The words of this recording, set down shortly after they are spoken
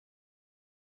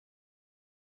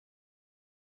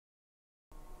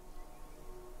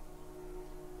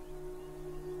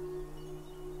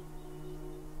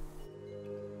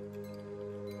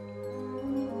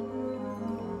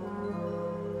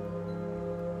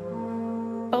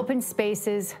Open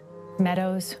spaces,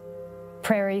 meadows,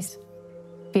 prairies,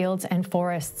 fields, and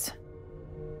forests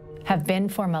have been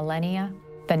for millennia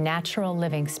the natural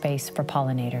living space for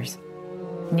pollinators.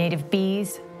 Native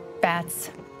bees,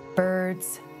 bats,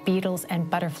 birds, beetles, and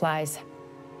butterflies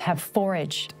have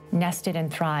foraged, nested, and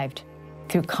thrived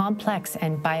through complex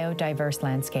and biodiverse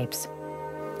landscapes.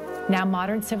 Now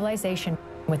modern civilization,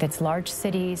 with its large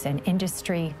cities and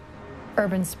industry,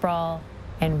 urban sprawl,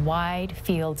 and wide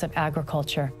fields of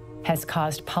agriculture, has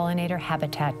caused pollinator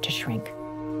habitat to shrink,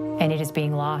 and it is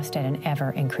being lost at an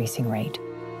ever-increasing rate.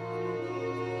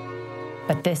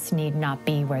 But this need not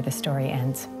be where the story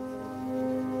ends.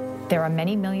 There are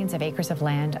many millions of acres of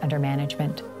land under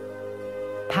management.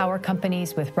 Power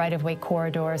companies with right-of-way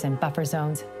corridors and buffer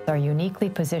zones are uniquely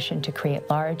positioned to create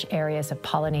large areas of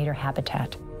pollinator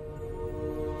habitat.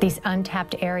 These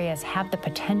untapped areas have the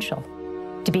potential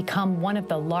to become one of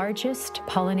the largest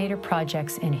pollinator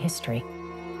projects in history.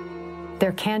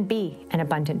 There can be an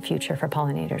abundant future for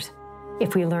pollinators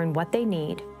if we learn what they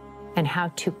need and how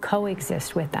to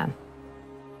coexist with them.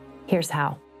 Here's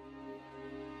how.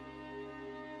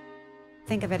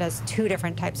 Think of it as two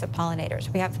different types of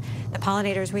pollinators. We have the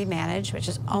pollinators we manage, which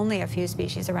is only a few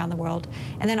species around the world,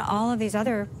 and then all of these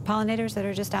other pollinators that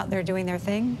are just out there doing their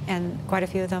thing, and quite a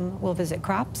few of them will visit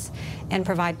crops and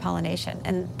provide pollination.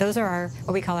 And those are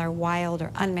what we call our wild or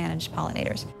unmanaged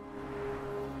pollinators.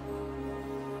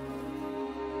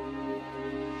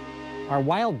 Our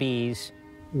wild bees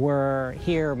were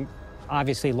here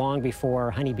obviously long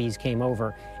before honeybees came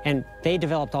over, and they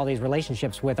developed all these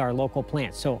relationships with our local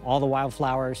plants. So all the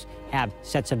wildflowers have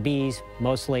sets of bees,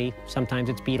 mostly, sometimes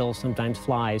it's beetles, sometimes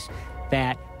flies,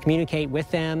 that communicate with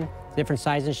them, different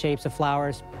sizes and shapes of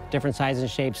flowers, different sizes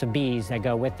and shapes of bees that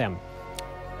go with them.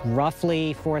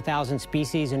 Roughly 4,000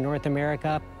 species in North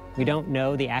America. We don't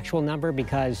know the actual number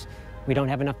because we don't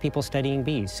have enough people studying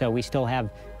bees, so we still have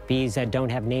bees that don't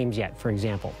have names yet, for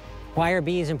example. Why are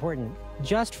bees important?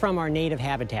 Just from our native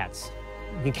habitats,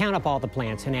 you count up all the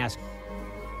plants and ask,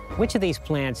 which of these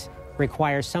plants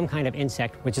requires some kind of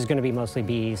insect, which is going to be mostly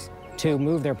bees, to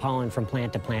move their pollen from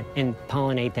plant to plant and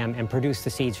pollinate them and produce the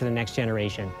seeds for the next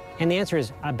generation? And the answer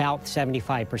is about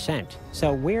 75%.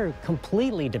 So we're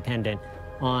completely dependent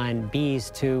on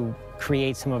bees to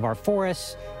create some of our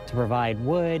forests, to provide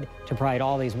wood, to provide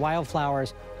all these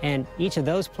wildflowers, and each of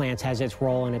those plants has its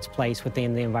role and its place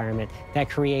within the environment that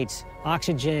creates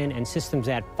oxygen and systems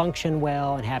that function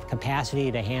well and have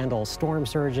capacity to handle storm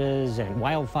surges and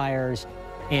wildfires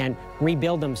and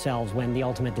rebuild themselves when the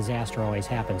ultimate disaster always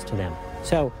happens to them.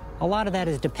 So a lot of that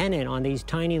is dependent on these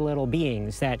tiny little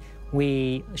beings that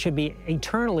we should be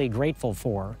eternally grateful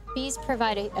for. Bees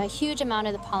provide a huge amount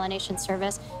of the pollination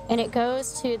service, and it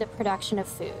goes to the production of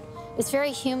food. It's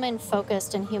very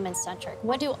human-focused and human-centric.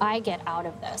 What do I get out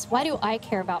of this? Why do I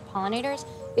care about pollinators?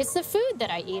 It's the food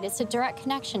that I eat. It's a direct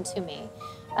connection to me.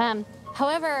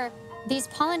 However, these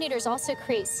pollinators also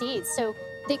create seeds. So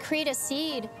they create a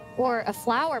seed or a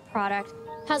flower product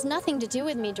has nothing to do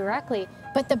with me directly,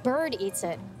 but the bird eats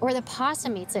it, or the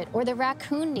possum eats it, or the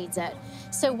raccoon needs it.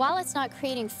 So while it's not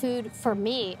creating food for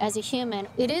me as a human,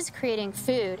 it is creating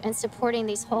food and supporting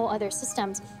these whole other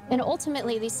systems. And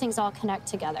ultimately, these things all connect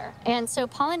together. And so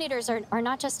pollinators are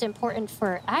not just important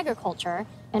for agriculture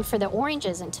and for the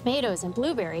oranges and tomatoes and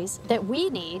blueberries that we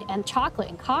need, and chocolate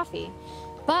and coffee,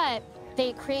 but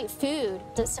they create food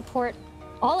that support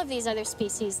all of these other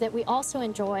species that we also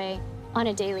enjoy on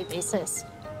a daily basis.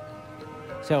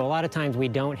 So a lot of times we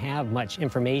don't have much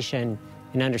information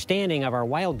and understanding of our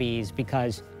wild bees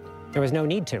because there was no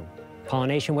need to.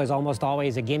 Pollination was almost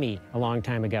always a gimme a long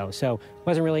time ago, so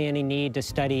wasn't really any need to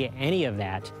study any of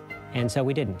that, and so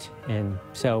we didn't. And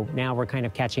so now we're kind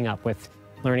of catching up with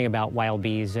learning about wild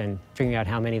bees and figuring out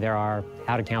how many there are,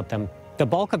 how to count them. The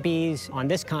bulk of bees on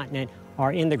this continent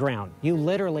are in the ground. You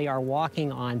literally are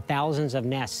walking on thousands of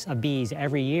nests of bees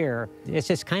every year. It's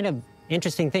this kind of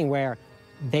interesting thing where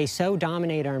they so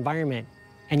dominate our environment,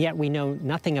 and yet we know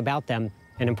nothing about them,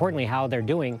 and importantly, how they're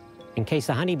doing. In case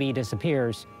the honeybee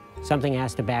disappears, something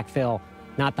has to backfill,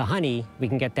 not the honey, we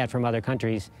can get that from other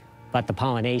countries, but the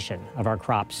pollination of our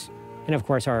crops. And of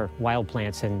course, our wild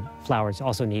plants and flowers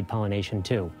also need pollination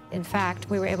too. In fact,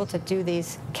 we were able to do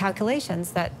these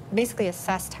calculations that basically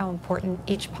assessed how important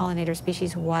each pollinator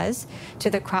species was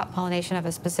to the crop pollination of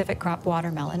a specific crop,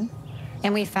 watermelon.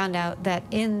 And we found out that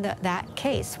in that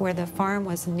case, where the farm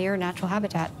was near natural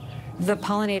habitat, the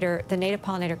native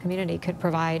pollinator community could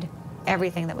provide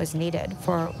everything that was needed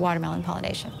for watermelon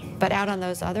pollination. But out on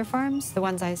those other farms, the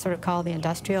ones I sort of call the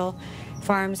industrial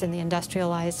farms in the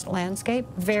industrialized landscape,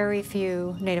 very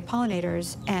few native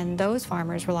pollinators, and those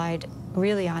farmers relied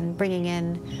really on bringing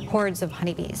in hordes of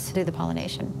honeybees to do the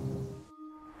pollination.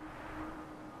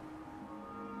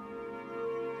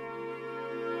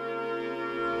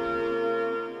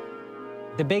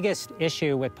 The biggest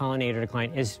issue with pollinator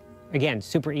decline is, again,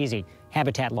 super easy,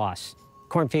 habitat loss.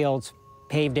 Cornfields,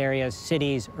 paved areas,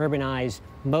 cities, urbanized,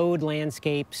 mowed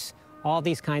landscapes, all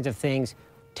these kinds of things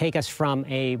take us from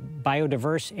a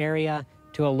biodiverse area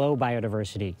to a low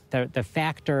biodiversity. The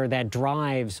factor that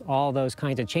drives all those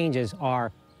kinds of changes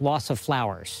are loss of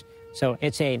flowers. So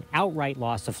it's an outright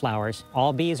loss of flowers.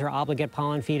 All bees are obligate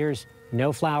pollen feeders,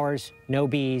 no flowers, no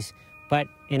bees. But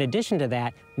in addition to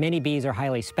that, many bees are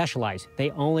highly specialized.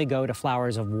 They only go to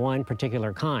flowers of one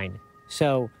particular kind.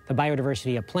 So the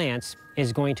biodiversity of plants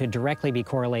is going to directly be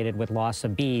correlated with loss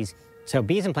of bees. So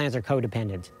bees and plants are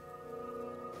codependent.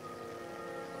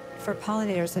 For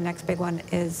pollinators, the next big one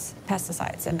is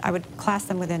pesticides, and I would class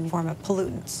them within the form of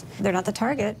pollutants. They're not the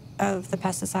target of the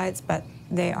pesticides, but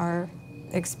they are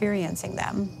experiencing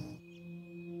them.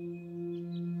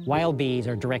 Wild bees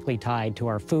are directly tied to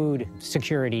our food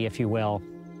security, if you will.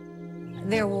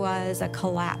 There was a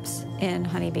collapse in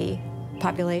honeybee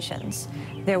populations.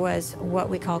 There was what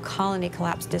we call colony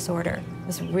collapse disorder. It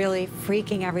was really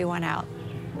freaking everyone out.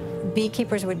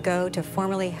 Beekeepers would go to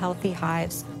formerly healthy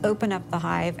hives, open up the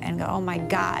hive, and go, oh my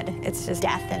God, it's just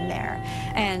death in there.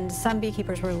 And some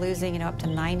beekeepers were losing, up to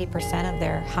 90% of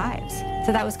their hives.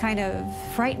 So that was kind of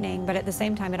frightening, but at the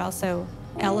same time, it also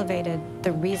elevated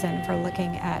the reason for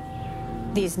looking at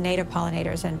these native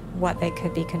pollinators and what they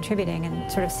could be contributing,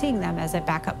 and sort of seeing them as a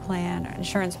backup plan or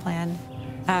insurance plan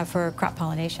for crop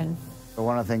pollination.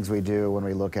 One of the things we do when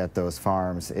we look at those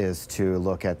farms is to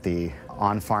look at the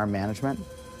on-farm management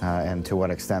and to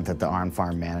what extent that the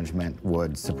on-farm management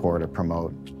would support or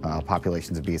promote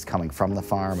populations of bees coming from the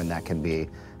farm, and that can be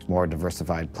more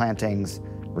diversified plantings,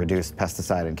 reduced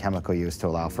pesticide and chemical use to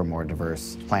allow for more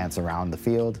diverse plants around the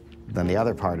field. Then the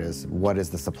other part is, what is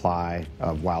the supply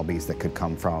of wild bees that could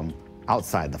come from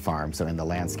outside the farm, so in the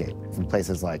landscape. From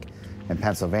places like in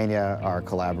Pennsylvania, our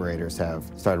collaborators have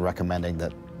started recommending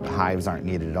that hives aren't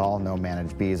needed at all, no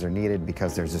managed bees are needed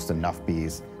because there's just enough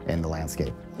bees in the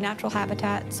landscape. Natural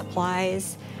habitat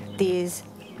supplies these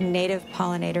native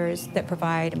pollinators that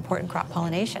provide important crop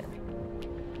pollination.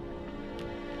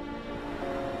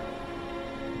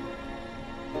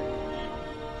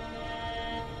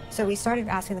 So we started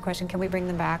asking the question, can we bring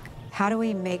them back? How do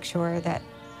we make sure that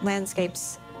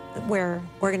landscapes where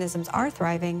organisms are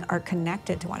thriving are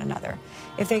connected to one another?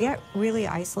 If they get really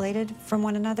isolated from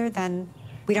one another, then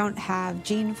we don't have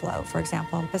gene flow, for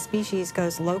example. If a species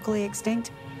goes locally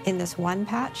extinct in this one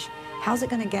patch, how's it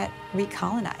going to get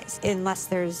recolonized unless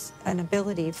there's an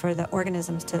ability for the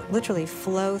organisms to literally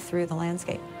flow through the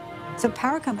landscape? So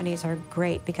power companies are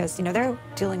great because, they're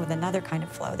dealing with another kind of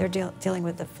flow. They're dealing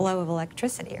with the flow of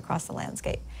electricity across the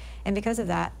landscape. And because of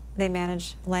that, they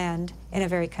manage land in a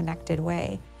very connected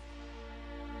way.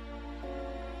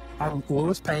 I'm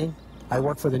Louis Payne. I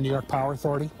work for the New York Power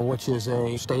Authority, which is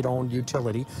a state-owned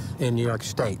utility in New York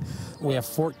State. We have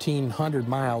 1,400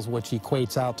 miles, which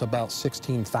equates out to about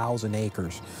 16,000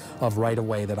 acres of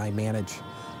right-of-way that I manage.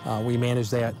 We manage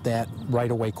that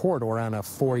right-of-way corridor on a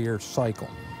 4-year cycle.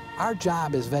 Our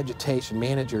job as vegetation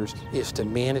managers is to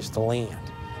manage the land.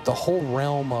 The whole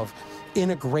realm of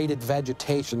integrated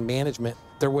vegetation management,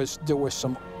 there was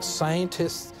some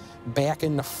scientists back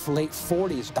in the late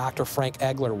 40s. Dr. Frank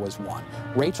Egler was one.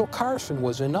 Rachel Carson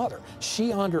was another.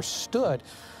 She understood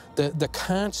the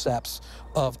concepts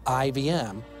of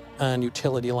IVM on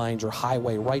utility lines or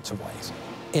highway rights-of-ways,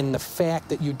 and the fact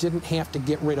that you didn't have to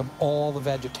get rid of all the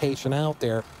vegetation out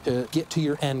there to get to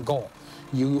your end goal.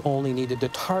 You only needed to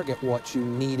target what you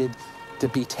needed to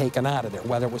be taken out of there,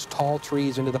 whether it was tall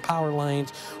trees into the power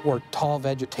lines or tall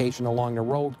vegetation along the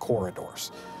road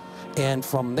corridors. And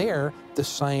from there, the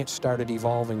science started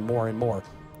evolving more and more.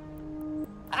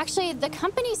 Actually, the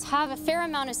companies have a fair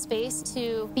amount of space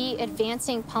to be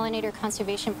advancing pollinator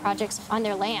conservation projects on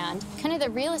their land. Kind of the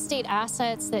real estate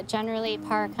assets that generally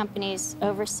power companies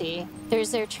oversee, there's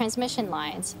their transmission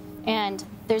lines. And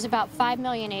there's about 5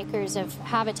 million acres of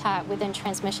habitat within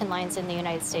transmission lines in the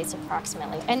United States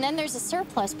approximately. And then there's a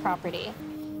surplus property.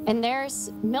 And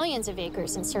there's millions of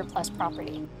acres in surplus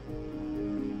property.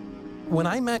 When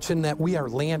I mentioned that we are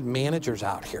land managers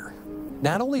out here,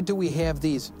 not only do we have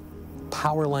these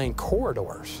power line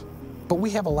corridors, but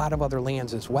we have a lot of other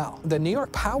lands as well. The New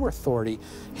York Power Authority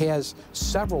has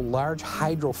several large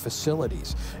hydro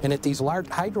facilities, and at these large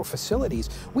hydro facilities,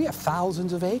 we have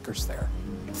thousands of acres there.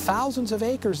 Thousands of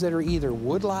acres that are either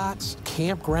woodlots,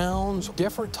 campgrounds,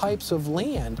 different types of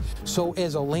land. So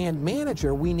as a land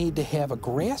manager, we need to have a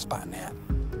grasp on that.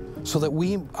 so that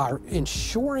we are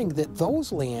ensuring that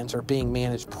those lands are being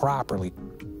managed properly.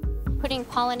 Putting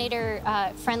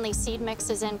pollinator-friendly seed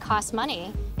mixes in costs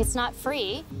money. It's not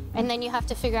free, and then you have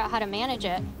to figure out how to manage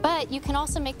it. But you can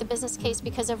also make the business case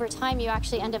because over time you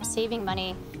actually end up saving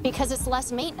money because it's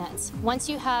less maintenance. Once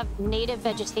you have native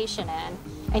vegetation in,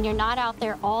 and you're not out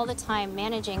there all the time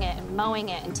managing it and mowing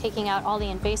it and taking out all the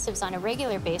invasives on a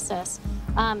regular basis,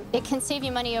 it can save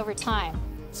you money over time.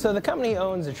 So the company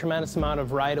owns a tremendous amount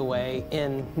of right-of-way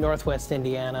in northwest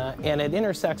Indiana, and it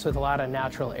intersects with a lot of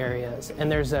natural areas.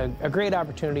 And there's a great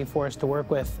opportunity for us to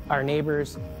work with our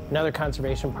neighbors and other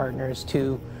conservation partners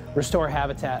to restore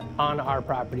habitat on our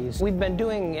properties. We've been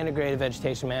doing integrated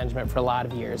vegetation management for a lot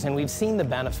of years, and we've seen the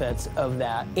benefits of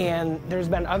that. And there's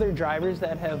been other drivers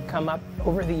that have come up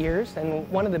over the years, and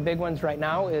one of the big ones right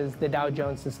now is the Dow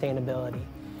Jones Sustainability.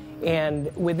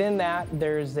 And within that,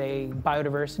 there's a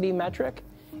biodiversity metric,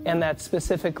 and that's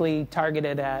specifically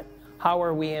targeted at how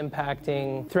are we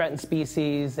impacting threatened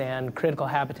species and critical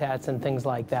habitats and things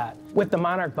like that. With the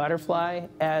monarch butterfly,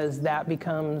 as that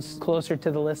becomes closer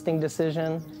to the listing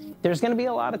decision, there's going to be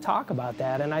a lot of talk about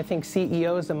that, and I think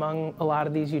CEOs among a lot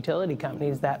of these utility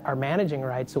companies that are managing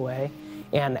rights-of-way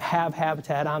and have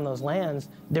habitat on those lands,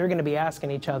 they're going to be asking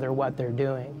each other what they're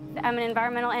doing. I'm an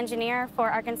environmental engineer for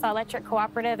Arkansas Electric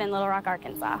Cooperative in Little Rock,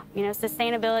 Arkansas. You know,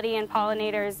 sustainability and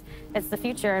pollinators, it's the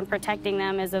future, and protecting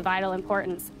them is of vital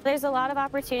importance. There's a lot of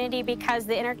opportunity because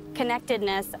the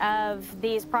interconnectedness of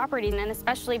these properties, and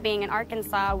especially being in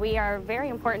Arkansas, we are very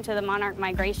important to the monarch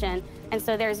migration. And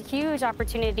so there's huge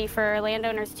opportunity for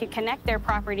landowners to connect their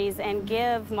properties and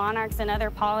give monarchs and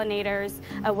other pollinators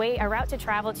a route to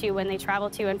travel to when they travel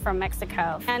to and from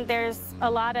Mexico. And there's a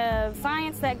lot of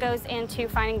science that goes into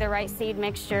finding the right seed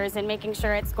mixtures and making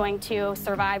sure it's going to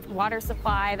survive water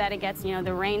supply, that it gets, you know,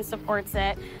 the rain supports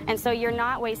it. And so you're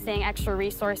not wasting extra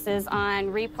resources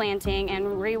on replanting and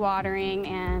rewatering,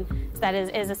 and that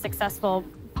is a successful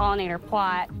pollinator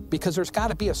plot. Because there's got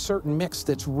to be a certain mix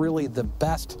that's really the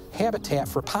best habitat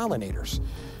for pollinators.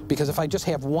 Because if I just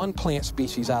have one plant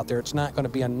species out there, it's not going to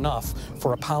be enough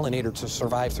for a pollinator to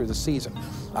survive through the season.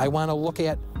 I want to look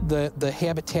at the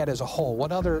habitat as a whole.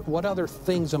 What other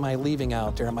things am I leaving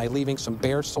out there? Am I leaving some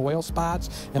bare soil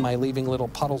spots? Am I leaving little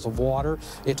puddles of water?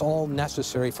 It's all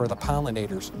necessary for the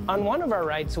pollinators. On one of our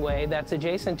rights-of-way that's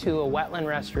adjacent to a wetland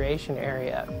restoration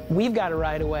area, we've got a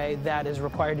right-of-way that is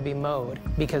required to be mowed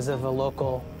because of a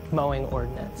local mowing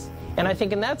ordinance. And I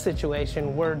think in that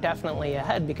situation, we're definitely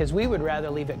ahead because we would rather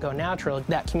leave it go natural.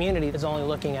 That community is only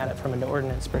looking at it from an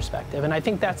ordinance perspective. And I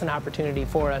think that's an opportunity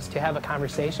for us to have a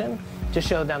conversation to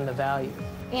show them the value.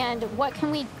 And what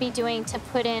can we be doing to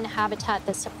put in habitat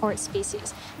that supports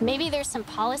species? Maybe there's some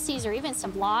policies or even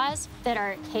some laws that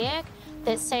are archaic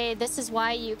that say this is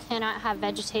why you cannot have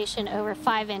vegetation over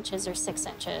 5 inches or 6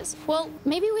 inches. Well,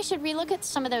 maybe we should relook at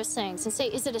some of those things and say,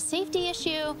 is it a safety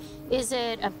issue? Is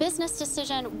it a business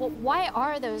decision? Why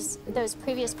are those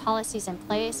previous policies in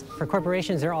place? For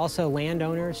corporations, they're also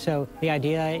landowners, so the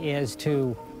idea is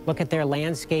to look at their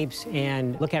landscapes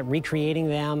and look at recreating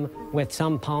them with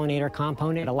some pollinator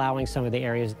component, allowing some of the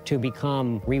areas to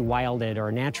become rewilded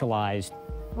or naturalized.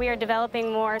 We are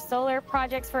developing more solar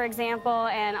projects, for example,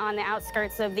 and on the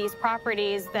outskirts of these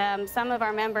properties, some of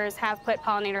our members have put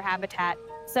pollinator habitat.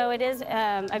 So it is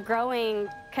a growing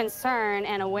concern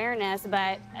and awareness,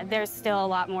 but there's still a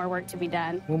lot more work to be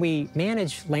done. When we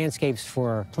manage landscapes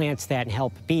for plants that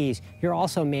help bees, you're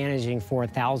also managing for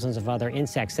thousands of other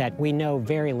insects that we know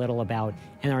very little about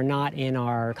and are not in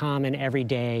our common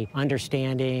everyday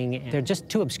understanding. They're just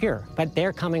too obscure, but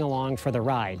they're coming along for the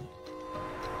ride.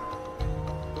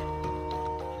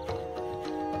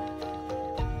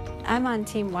 I'm on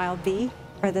Team Wild Bee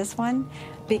for this one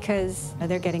because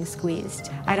they're getting squeezed.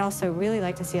 I'd also really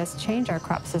like to see us change our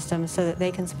crop system so that they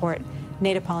can support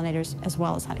native pollinators as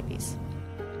well as honeybees.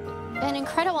 An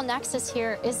incredible nexus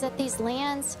here is that these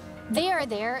lands, they are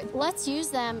there. Let's use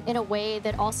them in a way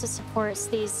that also supports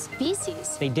these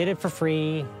species. They did it for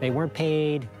free. They weren't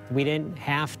paid. We didn't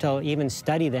have to even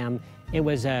study them. It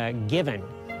was a given.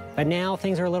 But now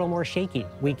things are a little more shaky.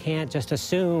 We can't just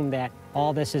assume that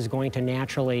all this is going to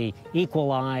naturally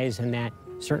equalize and that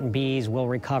certain bees will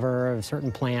recover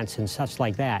certain plants and such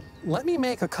like that. Let me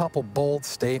make a couple bold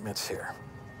statements here.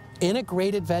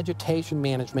 Integrated vegetation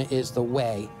management is the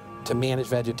way to manage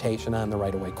vegetation on the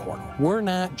right-of-way corridor. We're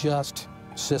not just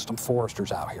system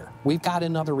foresters out here. We've got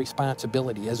another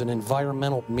responsibility as an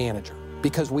environmental manager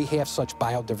because we have such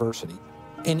biodiversity.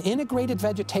 And integrated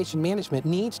vegetation management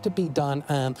needs to be done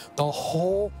on the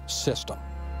whole system.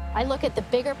 I look at the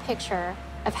bigger picture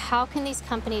of how can these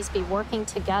companies be working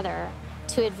together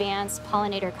to advance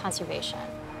pollinator conservation.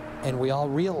 and we all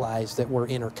realize that we're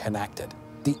interconnected.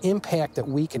 The impact that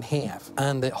we can have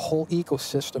on the whole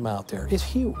ecosystem out there is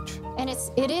huge. And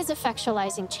it is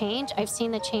effectualizing change. I've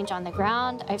seen the change on the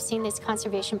ground. I've seen these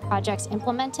conservation projects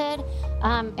implemented.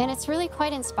 And it's really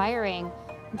quite inspiring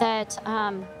that,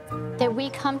 that we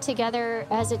come together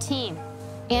as a team.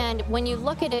 And when you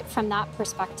look at it from that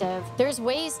perspective, there's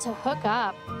ways to hook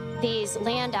up these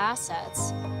land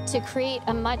assets to create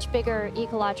a much bigger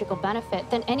ecological benefit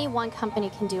than any one company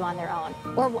can do on their own,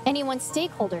 or any one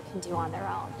stakeholder can do on their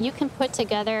own. You can put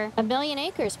together 1 million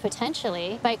acres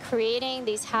potentially by creating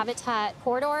these habitat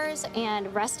corridors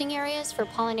and resting areas for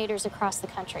pollinators across the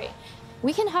country.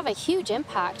 We can have a huge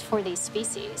impact for these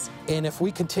species. And if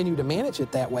we continue to manage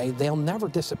it that way, they'll never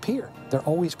disappear. They're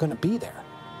always going to be there.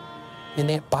 And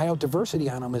that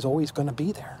biodiversity on them is always going to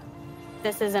be there.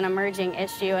 This is an emerging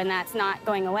issue, and that's not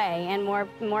going away. And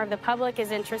more of the public is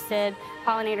interested,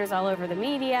 pollinators all over the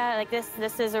media. Like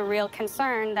this is a real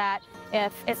concern that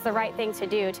if it's the right thing to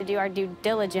do our due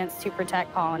diligence to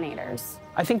protect pollinators.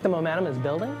 I think the momentum is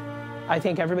building. I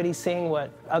think everybody's seeing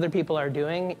what other people are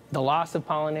doing, the loss of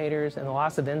pollinators and the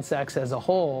loss of insects as a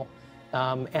whole,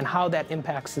 and how that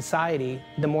impacts society,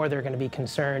 the more they're going to be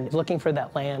concerned, looking for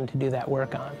that land to do that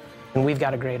work on. And we've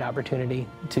got a great opportunity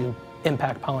to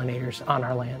impact pollinators on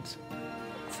our lands.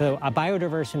 So a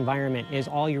biodiverse environment is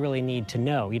all you really need to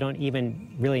know. You don't even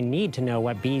really need to know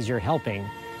what bees you're helping,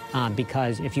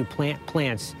 because if you plant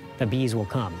plants, the bees will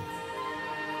come.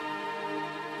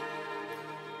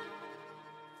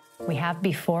 We have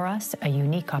before us a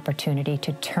unique opportunity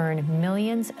to turn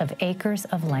millions of acres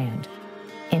of land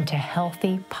into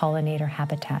healthy pollinator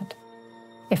habitat.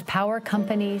 If power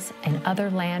companies and other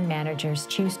land managers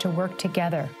choose to work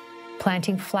together,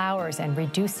 planting flowers and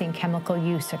reducing chemical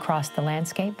use across the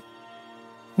landscape,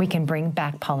 we can bring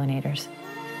back pollinators,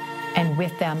 and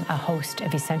with them a host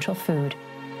of essential food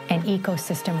and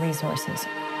ecosystem resources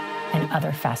and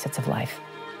other facets of life.